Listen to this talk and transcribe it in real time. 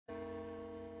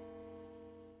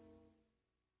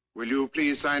Will you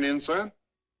please sign in, sir?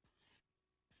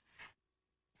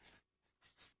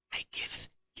 Hey, Gibbs,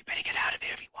 you better get out of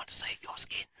here if you want to save your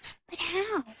skins. But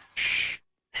how? Shh.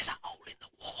 There's a hole in the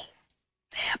wall.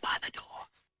 There by the door.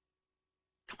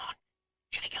 Come on,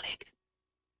 shake a leg.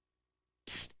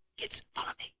 Psst, kids,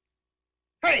 follow me.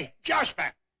 Hey,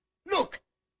 Jasper, look.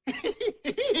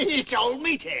 It's old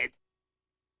Meathead.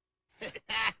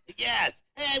 Yes.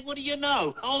 Hey, what do you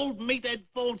know? Old Meathead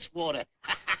Falsewater.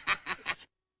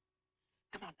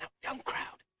 Come on now, don't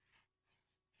crowd.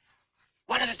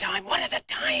 One at a time, one at a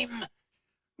time.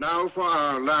 Now for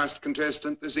our last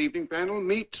contestant this evening panel,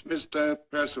 meet Mr.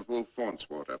 Percival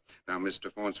Fawnswater. Now,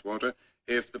 Mr. Fawnswater,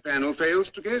 if the panel fails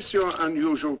to guess your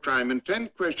unusual crime in 10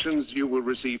 questions, you will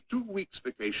receive 2 weeks'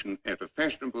 vacation at a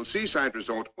fashionable seaside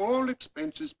resort, all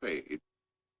expenses paid.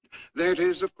 That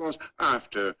is, of course,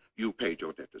 after you paid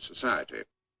your debt to society.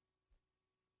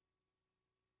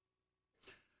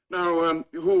 Now,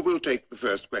 who will take the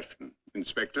first question?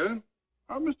 Inspector?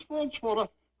 Mr. Fawnswater,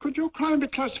 could your crime be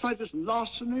classified as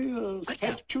larceny,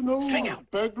 theft, you know, String out.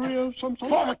 burglary of some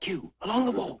sort? Form a queue along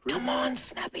the wall. Come on,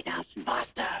 snap it up,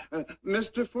 faster.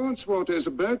 Mr. Fawnswater is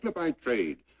a burglar by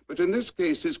trade, but in this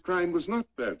case, his crime was not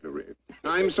burglary.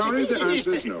 I'm sorry, the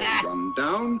answer is no. 1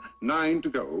 down, 9 to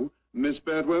go. Miss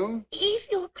Birdwell?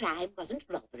 If your crime wasn't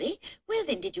robbery, well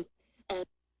then did you, oh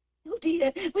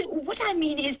dear, but what I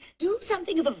mean is do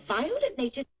something of a violent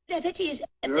nature, that is...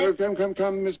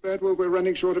 Come, Miss Birdwell, we're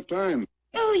running short of time.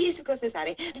 Oh, yes, of course, so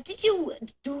sorry. Did you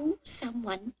do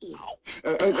someone in?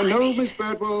 No, Miss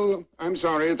Birdwell, I'm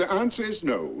sorry, the answer is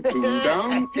no. 2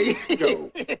 down, 8 to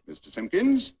go. Mr.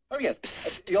 Simpkins? Oh,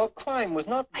 yes. Your crime was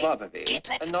not robbery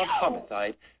and not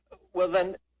homicide. Well,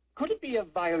 then, could it be a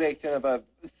violation of a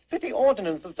city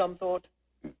ordinance of some sort?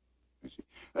 I see.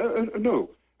 No.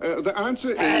 The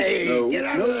answer is Hey, no. get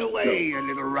out no, of the way, no. you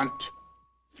little runt.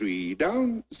 3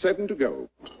 down, 7 to go.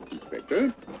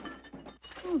 Inspector?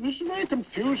 Oh, this is very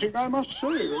confusing, I must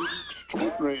say.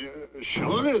 Extraordinary.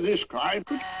 Surely this crime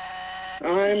could...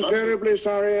 I'm terribly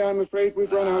sorry. I'm afraid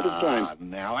we've run out of time.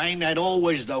 Now, ain't that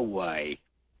always the way?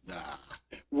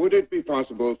 Would it be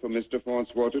possible for Mr.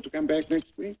 Fawnswater to come back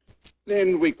next week?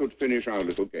 Then we could finish our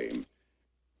little game.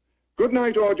 Good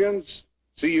night, audience.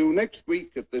 See you next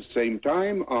week at the same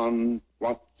time on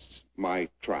What's My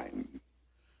Crime?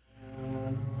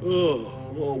 Oh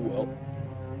well.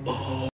 Oh.